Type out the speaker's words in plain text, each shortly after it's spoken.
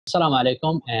Assalamu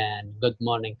alaikum and good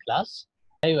morning, class.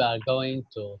 Today we are going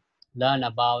to learn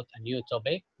about a new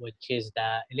topic, which is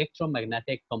the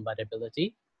electromagnetic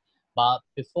compatibility. But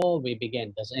before we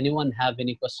begin, does anyone have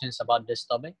any questions about this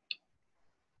topic?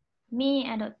 Me,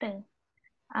 doctor.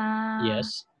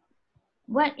 Yes.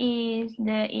 What is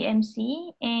the EMC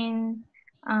and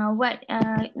what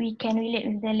we can relate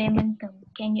with the lemon term?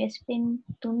 Can you explain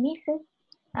to me first,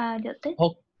 doctor?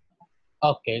 Oh,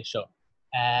 okay, sure.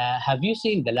 Have you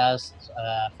seen the last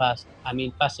Fast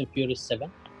and Furious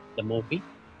 7, the movie?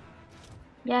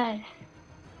 Yes.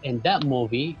 In that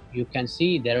movie, you can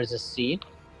see there is a scene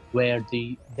where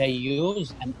they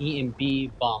use an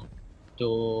EMP bomb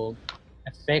to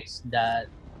affect the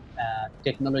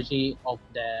technology of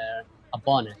their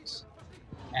opponents,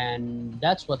 and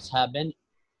that's what's happened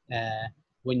uh,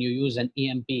 when you use an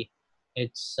EMP.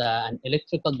 It's an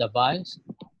electrical device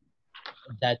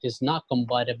that is not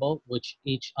compatible with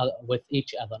each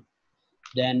other.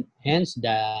 Then, hence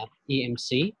the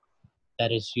EMC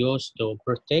that is used to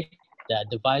protect the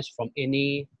device from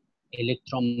any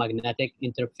electromagnetic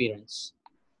interference.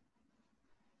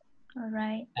 All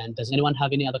right. And does anyone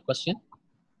have any other question?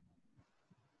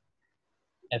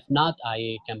 If not,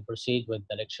 I can proceed with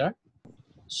the lecture.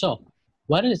 So,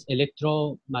 what is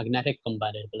electromagnetic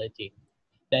compatibility?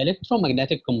 The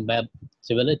electromagnetic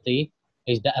compatibility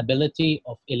is the ability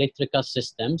of electrical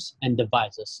systems and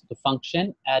devices to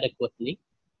function adequately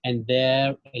in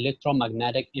their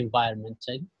electromagnetic environment,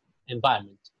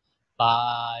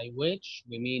 by which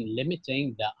we mean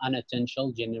limiting the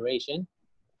unintentional generation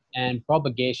and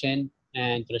propagation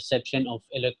and reception of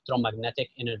electromagnetic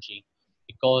energy.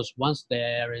 Because once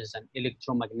there is an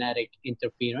electromagnetic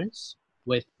interference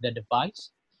with the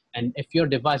device, and if your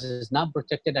device is not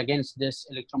protected against this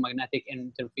electromagnetic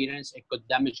interference, it could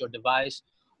damage your device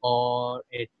or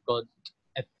it could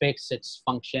affect its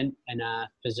function in a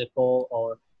physical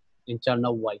or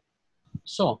internal way.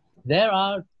 So there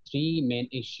are three main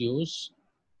issues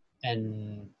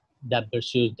and that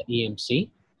pursues the EMC.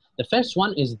 The first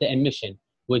one is the emission,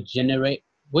 which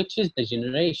is the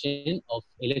generation of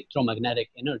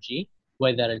electromagnetic energy,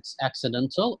 whether it's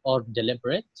accidental or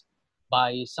deliberate,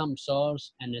 by some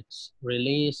source and it's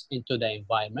released into the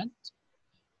environment.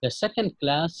 The second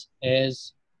class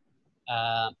is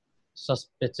uh,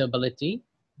 susceptibility,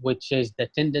 which is the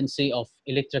tendency of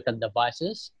electrical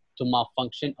devices to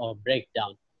malfunction or break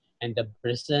down, and the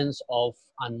presence of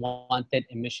unwanted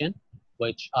emission,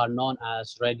 which are known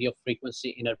as radio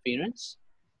frequency interference.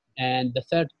 And the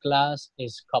third class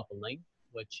is coupling,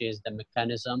 which is the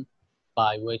mechanism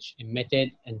by which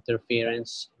emitted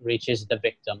interference reaches the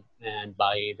victim. And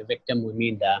by the victim, we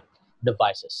mean the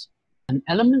devices. And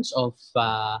elements of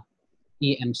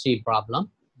EMC problem,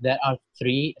 there are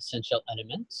three essential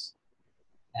elements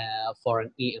for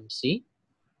an EMC,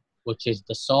 which is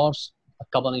the source, a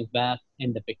coupling path,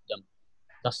 and the victim.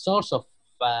 The source of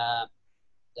the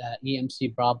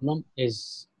EMC problem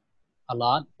is a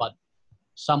lot, but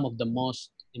some of the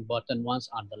most important ones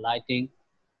are the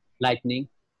lightning,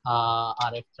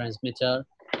 RF transmitter,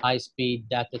 high-speed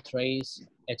data trace,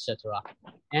 etc.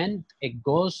 And it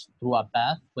goes through a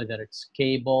path, whether it's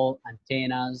cable,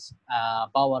 antennas,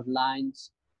 power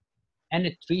lines, and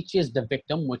it reaches the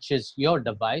victim, which is your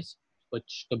device,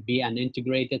 which could be an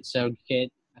integrated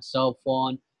circuit, a cell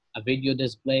phone, a video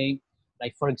display.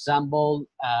 Like for example,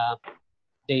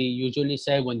 they usually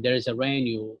say when there is a rain,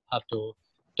 you have to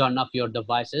turn off your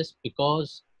devices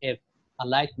because if a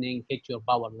lightning hit your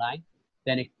power line,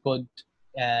 then it could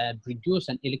produce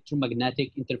an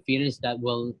electromagnetic interference that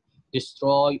will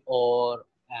destroy or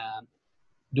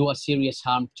do a serious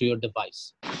harm to your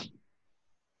device.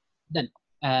 Then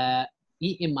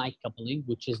EMI coupling,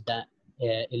 which is the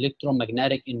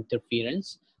electromagnetic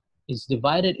interference, is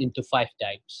divided into 5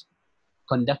 types.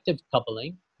 Conductive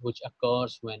coupling, which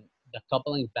occurs when the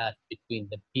coupling path between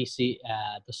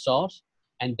the source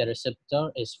and the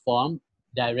receptor is formed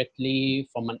directly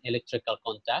from an electrical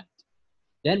contact.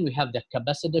 Then we have the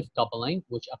capacitive coupling,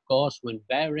 which occurs when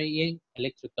varying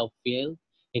electrical field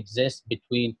exists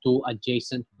between two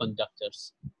adjacent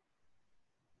conductors.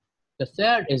 The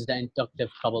third is the inductive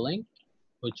coupling,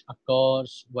 which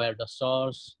occurs where the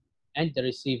source and the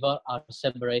receiver are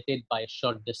separated by a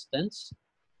short distance.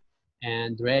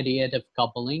 And radiative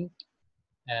coupling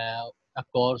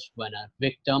occurs when a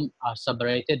victim are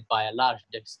separated by a large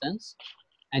distance.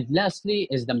 And lastly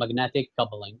is the magnetic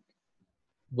coupling,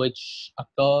 which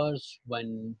occurs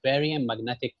when varying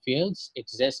magnetic fields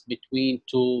exist between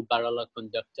two parallel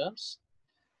conductors,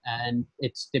 and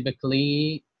it's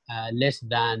typically less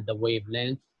than the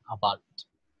wavelength apart.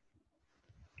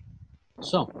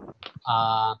 So,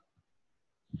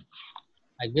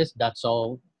 I guess that's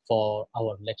all for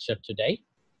our lecture today.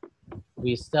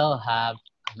 We still have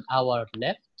an hour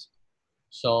left.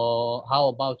 So how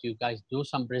about you guys do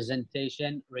some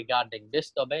presentation regarding this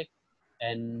topic,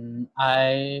 and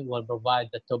I will provide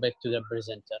the topic to the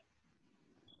presenter.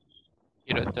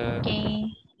 Okay, Doctor. Okay.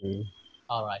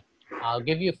 All right. I'll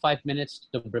give you 5 minutes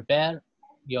to prepare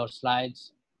your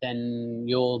slides, then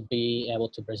you'll be able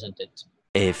to present it.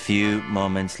 A few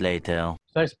moments later.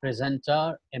 First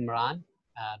presenter, Imran,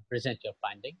 present your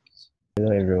findings.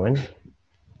 Hello everyone.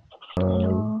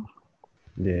 Hello.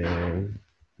 The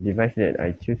device that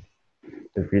I choose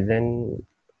to present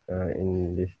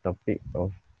in this topic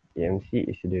of EMC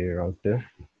is the router.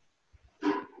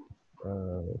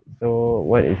 So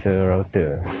what is a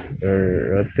router? A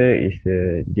router is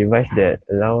a device that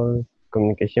allows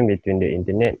communication between the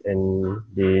internet and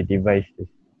the devices.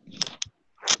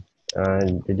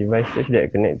 The devices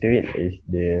that connect to it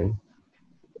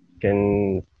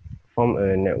can form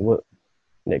a network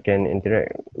that can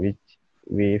interact with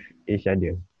each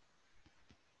other.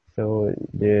 So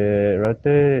the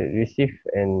router receive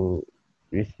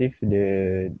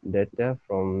the data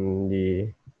from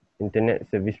the internet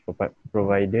service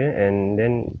provider and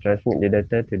then transmit the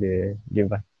data to the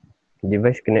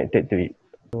device connected to it.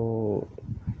 So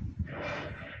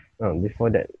before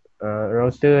that,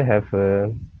 router have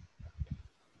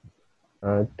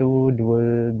two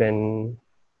dual band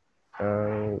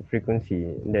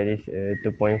frequency, that is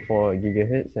 2.4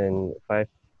 gigahertz and 5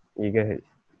 gigahertz.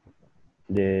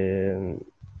 The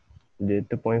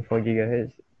 2.4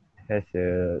 gigahertz has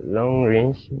a long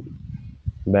range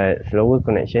but slower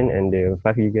connection, and the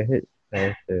 5 gigahertz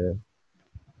has a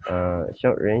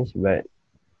short range but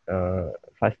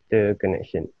faster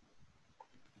connection.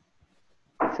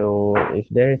 So if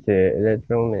there is a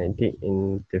electromagnetic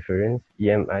interference,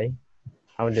 EMI,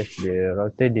 how does the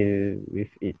router deal with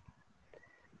it?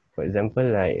 For example,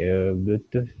 like a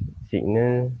Bluetooth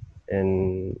signal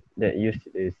and that use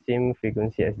the same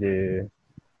frequency as the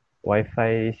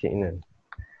Wi-Fi signal.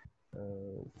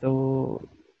 So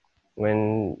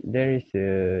when there is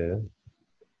a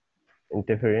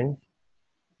interference,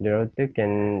 the router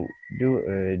can do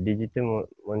a digital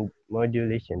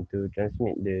modulation to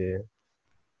transmit the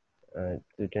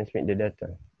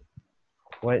data.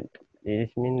 What it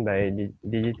is mean by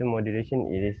digital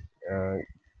modulation? It is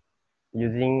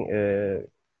using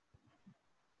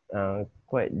a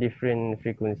quite different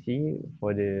frequency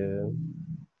to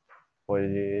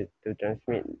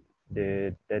transmit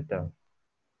the data.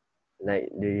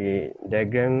 Like the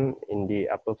diagram in the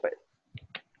upper part,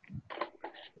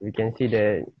 we can see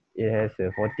that it has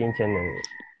a 14 channel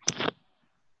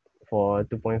for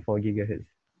 2.4 gigahertz,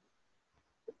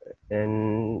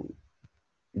 and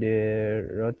the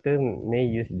router may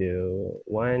use the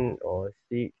 1 or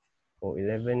 6 or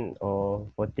 11 or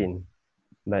 14,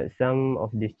 but some of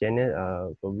these channels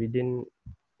are forbidden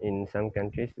in some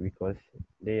countries because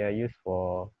they are used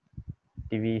for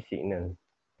TV signal.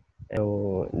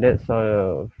 So that's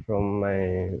all from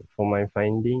my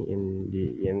finding in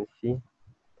the EMC.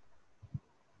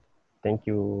 Thank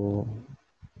you.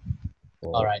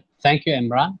 All right. Thank you,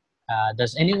 Imran.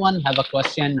 Does anyone have a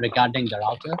question regarding the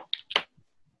router?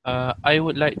 I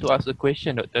would like to ask a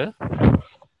question, Doctor.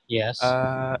 Yes.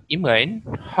 Imran,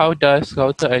 how does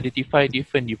router identify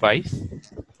different device?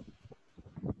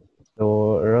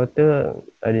 So router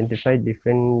identify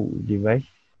different device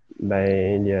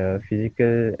by their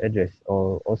physical address,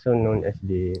 or also known as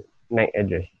the MAC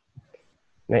address.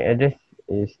 MAC address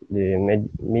is the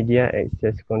media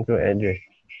access control address,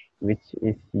 which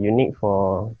is unique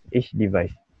for each device.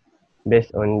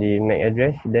 Based on the MAC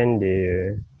address, then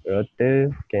the router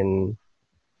can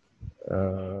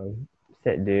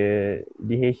set the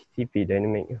DHCP,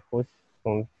 dynamic host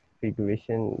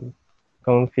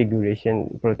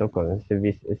configuration protocol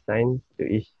service assigned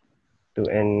to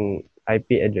an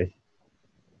IP address.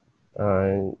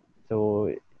 So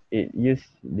it use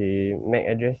the MAC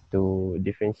address to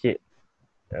differentiate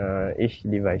each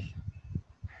device.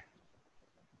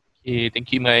 Okay,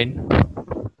 thank you, Imran.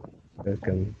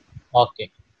 Welcome.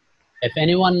 Okay. If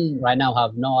anyone right now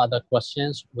have no other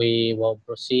questions, we will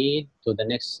proceed to the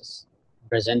next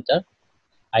presenter.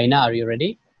 Aina, are you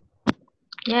ready?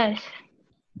 Yes.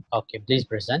 Okay, please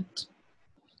present.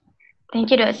 Thank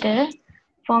you, Doctor.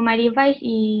 For my device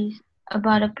is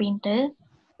about a printer.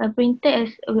 A printer, as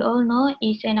we all know,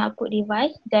 is an output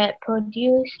device that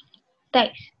produces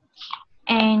text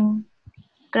and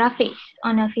graphics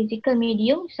on a physical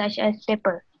medium such as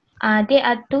paper. There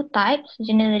are two types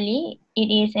generally. It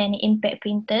is an impact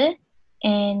printer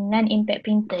and non-impact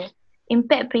printer.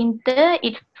 impact printer,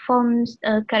 it forms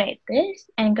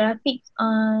characters and graphics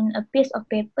on a piece of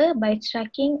paper by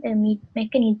striking a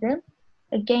mechanism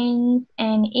against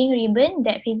an ink ribbon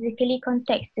that physically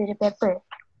contacts to the paper.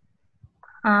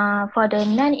 For the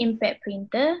non-impact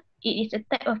printer, it is a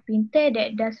type of printer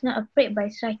that does not operate by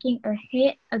striking a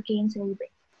head against a ribbon.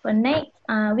 For next,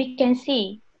 we can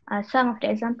see some of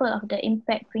the example of the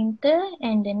impact printer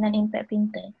and the non-impact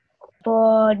printer.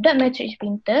 For dot matrix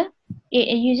printer,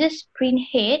 it uses print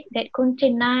head that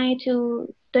contain 9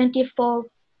 to 24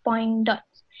 point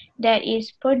dots that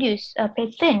is produce a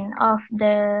pattern of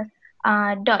the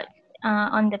dots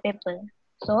on the paper.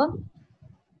 So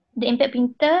the impact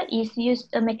printer is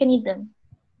used a mechanism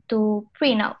to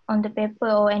print out on the paper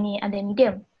or any other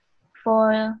medium.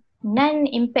 For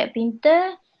non-impact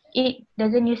printer, it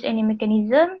doesn't use any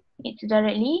mechanism, it's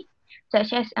directly,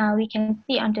 such as we can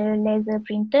see on the laser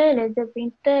printer. Laser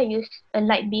printer use a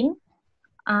light beam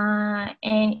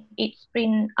and it's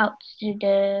print out to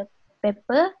the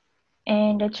paper,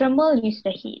 and the thermal use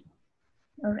the heat.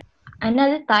 Alright.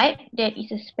 Another type that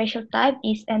is a special type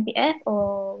is MPF,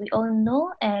 or we all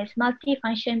know as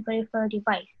multi-function peripheral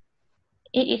device.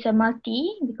 It is a multi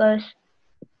because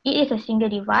it is a single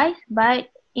device, but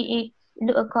it is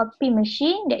a copy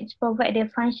machine that provides the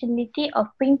functionality of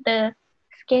printer,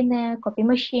 scanner, copy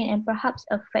machine, and perhaps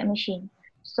a fax machine.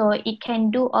 So it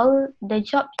can do all the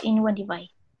jobs in one device.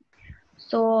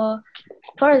 So,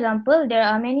 for example, there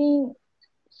are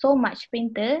so much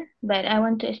printer, but I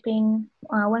want to explain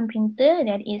one printer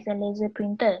that is a laser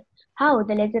printer. How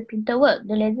the laser printer works?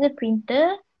 The laser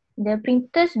printer, the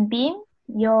printer's beam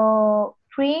your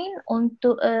print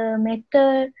onto a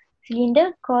metal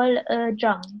cylinder called a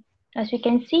drum. As we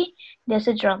can see, there's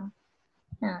a drum.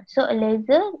 So a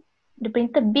laser, the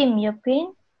printer beam your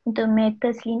print into a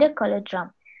metal cylinder called a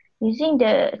drum. Using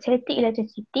the static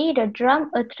electricity, the drum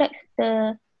attracts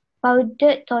the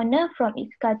powdered toner from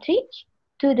its cartridge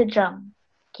to the drum.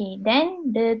 Okay,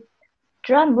 then the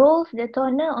drum rolls the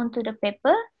toner onto the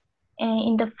paper and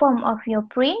in the form of your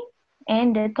print,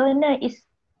 and the toner is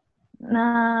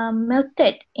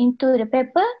melted into the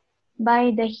paper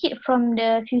by the heat from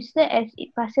the fusel as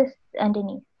it passes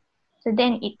underneath. So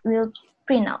then it will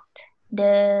print out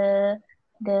the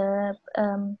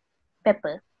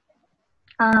paper.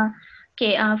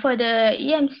 For the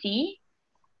EMC,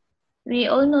 we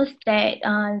all know that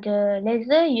the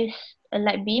laser use a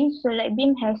light beam. So light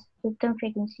beam has certain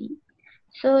frequency.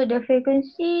 So the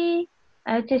frequency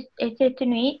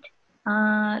attenuate.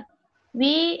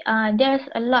 There's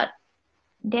a lot.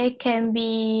 There can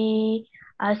be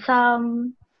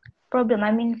some problem.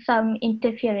 I mean some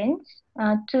interference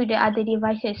to the other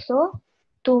devices. So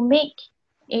to make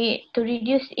it, to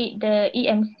reduce it, the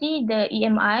EMC, the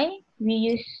EMI,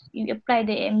 we apply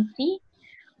the EMC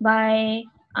by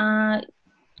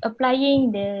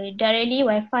applying the directly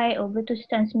Wi-Fi or Bluetooth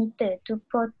transmitter to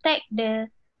protect the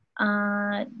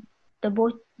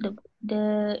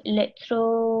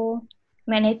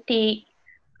electromagnetic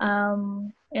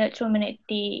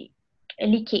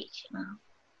leakage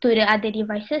to the other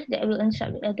devices that will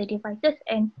instruct the other devices,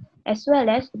 and as well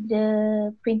as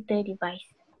the printer device.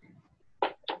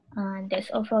 That's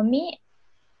all from me.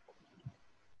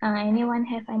 Anyone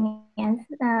have any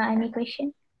answer? Any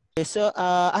question? Okay, so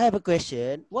I have a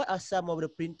question. What are some of the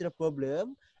printer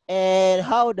problem, and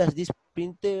how does this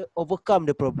printer overcome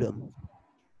the problem?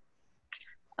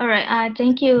 Alright,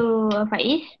 thank you,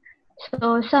 Faiz.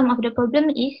 So some of the problem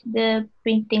is the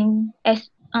printing as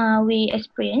we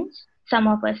experience, some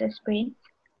of us experience.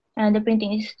 The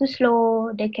printing is too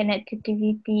slow, the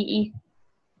connectivity is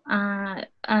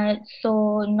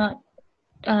so not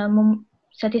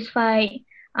satisfied.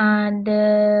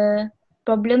 The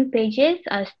problem pages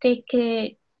are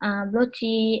stacked,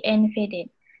 blotchy, and faded.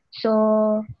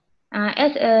 So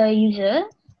as a user,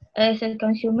 as a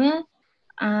consumer,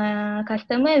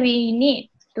 customer, we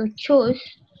need to choose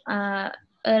a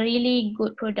really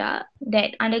good product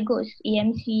that undergoes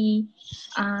EMC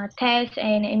test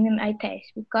and MMI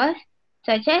test, because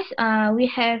such as we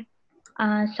have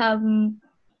some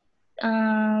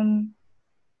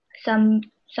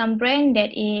brand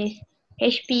that is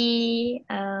HP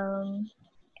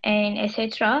and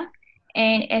etc.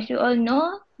 And as you all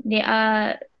know, there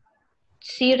are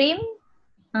serum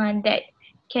that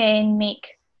can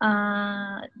make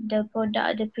the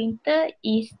product, the printer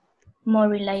is more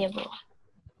reliable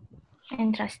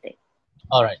and trusted.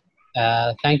 All right.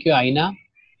 Thank you, Aina.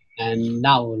 And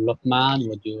now, Lokman,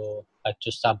 would you like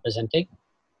to start presenting?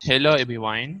 Hello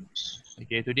everyone.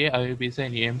 Okay, today I will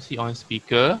present EMC on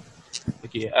speaker.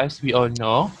 Okay, as we all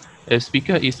know, a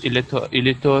speaker is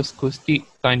electroacoustic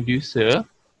conducer.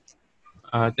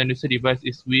 transducer device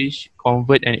is which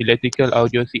convert an electrical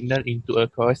audio signal into a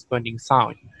corresponding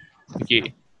sound.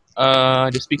 Okay.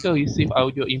 The speaker receive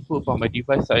audio input from a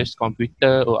device such as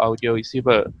computer or audio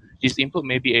receiver. This input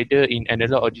may be either in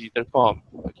analog or digital form.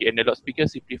 Okay, analog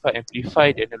speakers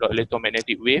amplify the analog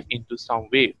electromagnetic wave into sound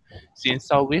wave. Since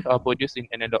sound waves are produced in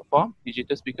analog form,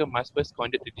 digital speaker must first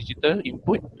convert the digital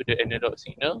input to the analog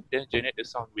signal, then generate the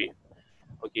sound wave.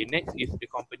 Okay, next is the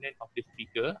component of the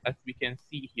speaker. As we can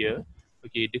see here,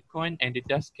 okay, the cone and the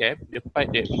dust cap, the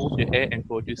pipe that move the air and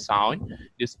produce sound,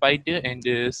 the spider and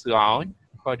the surround,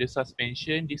 called the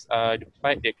suspension. These are the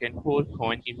pipe that can hold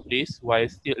cone in place while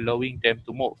still allowing them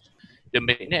to move. The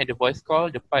magnet and the voice coil,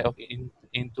 the pipe of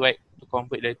interact to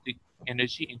convert electric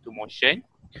energy into motion.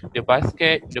 The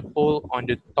basket, the pole on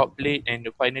the top plate, and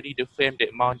finally the frame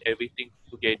that mount everything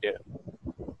together.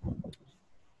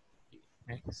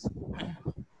 Next.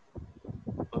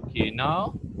 Okay,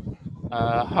 now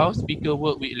how speaker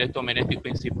work with electromagnetic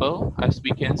principle. As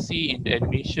we can see in the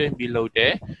animation below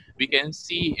there, we can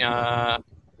see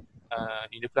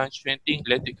in the fluctuating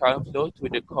electric current flow through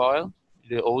the coil.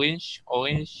 The orange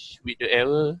with the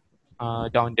arrow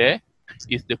down there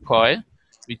is the coil,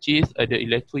 which is the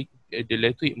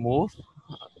electric move.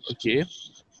 Okay,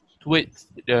 towards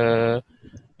the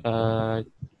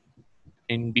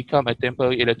and become a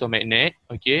temporary electromagnet.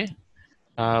 Okay,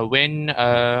 when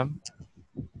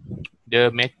the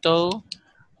metal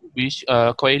which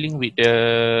coiling with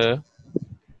the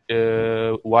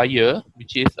wire,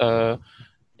 which is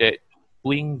that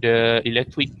bring the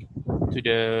electric to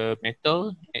the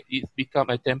metal, it become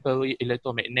a temporary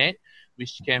electromagnet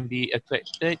which can be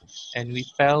attracted and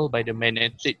repelled by the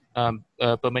magnetic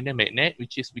permanent magnet,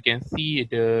 which is we can see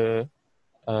the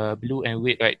blue and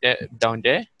red right there down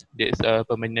there. There's a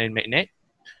permanent magnet.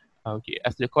 Okay,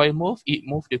 as the coil move, it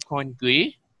move the coin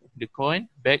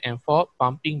back and forth,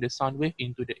 pumping the sound wave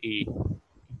into the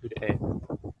air.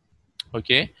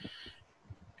 Okay,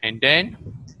 and then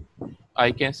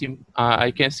I can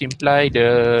simplify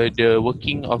the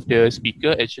working of the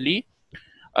speaker. Actually,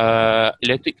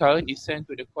 electric current is sent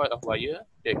to the coil of wire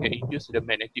that can induce the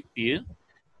magnetic field.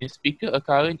 In speaker, a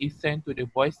current is sent to the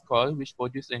voice coil, which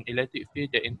produces an electric field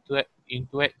that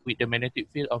interact with the magnetic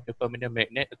field of the permanent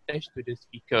magnet attached to the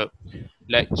speaker.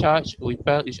 Like charge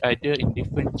repel each other in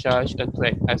different charge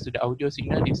attract. As the audio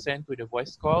signal is sent to the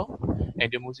voice coil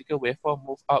and the musical waveform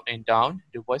move up and down,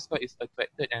 the voice coil is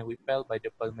attracted and repelled by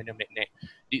the permanent magnet.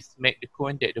 This makes the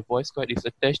cone that the voice coil is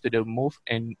attached to the move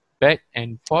and back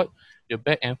and forth. The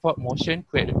back and forth motion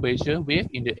create a pressure wave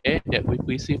in the air that we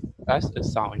perceive as a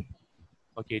sound.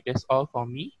 Okay, that's all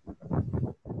from me.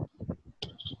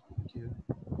 Thank you.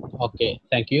 Okay,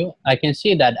 thank you. I can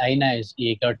see that Aina is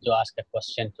eager to ask a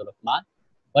question to Lukman.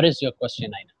 What is your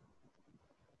question, Aina?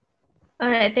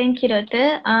 Alright, thank you,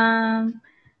 Doctor.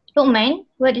 Lukman,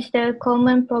 what is the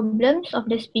common problems of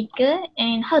the speaker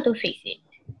and how to fix it?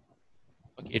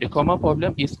 Okay, the common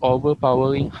problem is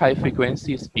overpowering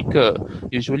high-frequency speaker,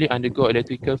 usually undergo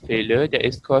electrical failure that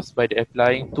is caused by the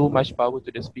applying too much power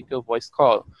to the speaker voice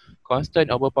coil.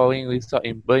 Constant overpowering result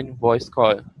in burnt voice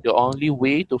coil. The only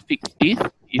way to fix this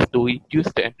is to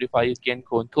reduce the amplifier gain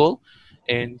control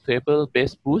and treble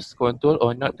bass boost control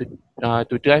or not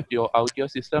to drive your audio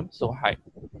system so high.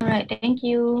 Alright, thank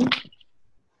you.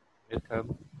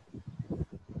 Welcome.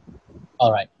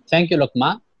 All right, thank you,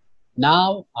 Lukman.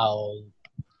 Now I'll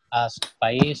ask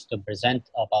Faiz to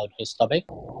present about his topic.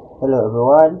 Hello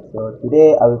everyone, so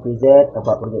today I will present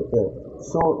about projector.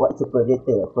 So what's a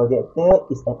projector? A projector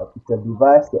is an optical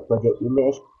device that projects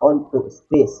image onto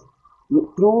space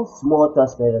through small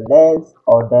transparent lens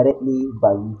or directly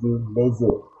by using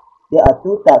laser. There are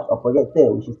two types of projector,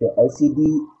 which is the LCD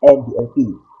and the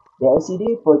LP. The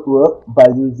LCD work by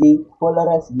using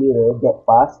polarized mirror that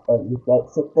pass and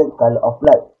reflect certain color of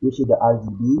light, which is the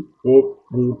RGB, red,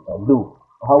 green and blue.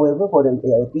 However, for the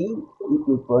LP, it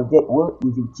will project work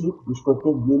using chip which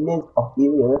contain millions of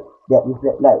area that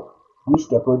reflect light, which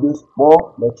can produce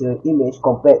more natural image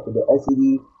compared to the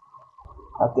LCD.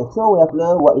 Okay, so we have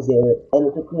learned what is the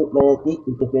electromagnetic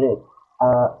interference.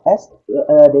 As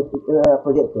the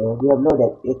projector, we have known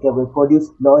that it can produce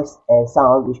noise and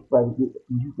sound which can be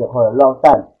used for a long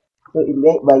time. So it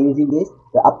made by using this,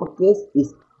 the upper case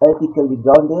is electrically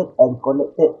grounded and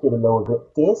connected to the lower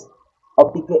case.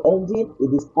 Optical engine is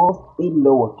disposed in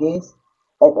lower case,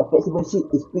 and a flexible sheet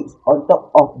is fixed on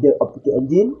top of the optical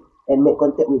engine and make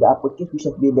contact with the upper case, which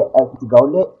has been electrically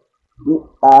grounded,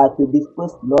 to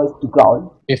disperse noise to ground.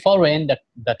 Before we end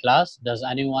the class, does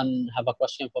anyone have a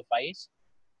question for Faiz?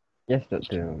 Yes,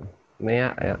 doctor. May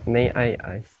I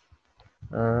ask,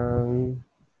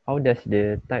 how does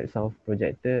the types of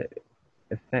projector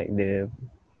affect the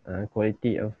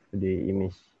quality of the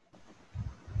image.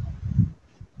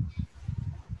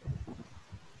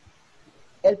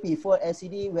 LP for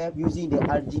LCD, we're using the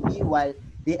RGB, while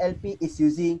the LP is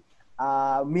using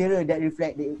mirror that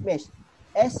reflect the image.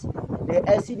 As the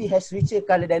LCD has richer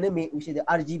color dynamic, which is the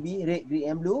RGB, red, green,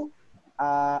 and blue,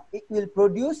 it will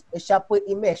produce a sharper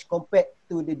image compared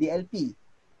to the DLP.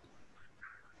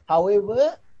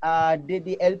 However, the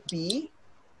DLP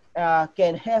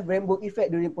can have rainbow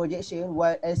effect during projection,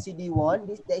 while LCD won't.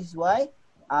 That is why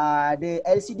the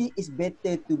LCD is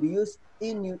better to be used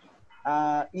in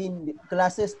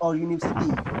classes or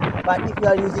university. But if you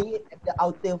are using it at the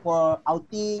outing for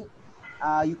outing,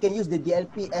 you can use the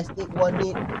DLP as it won't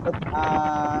need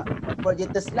a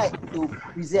projector slide to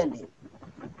present it.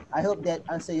 I hope that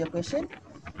answer your question.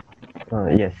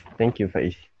 Yes, thank you,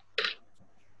 Faiz.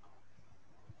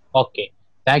 Okay,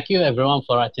 thank you everyone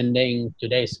for attending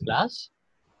today's class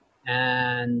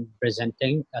and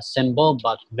presenting a simple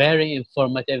but very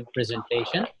informative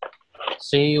presentation.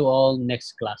 See you all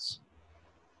next class.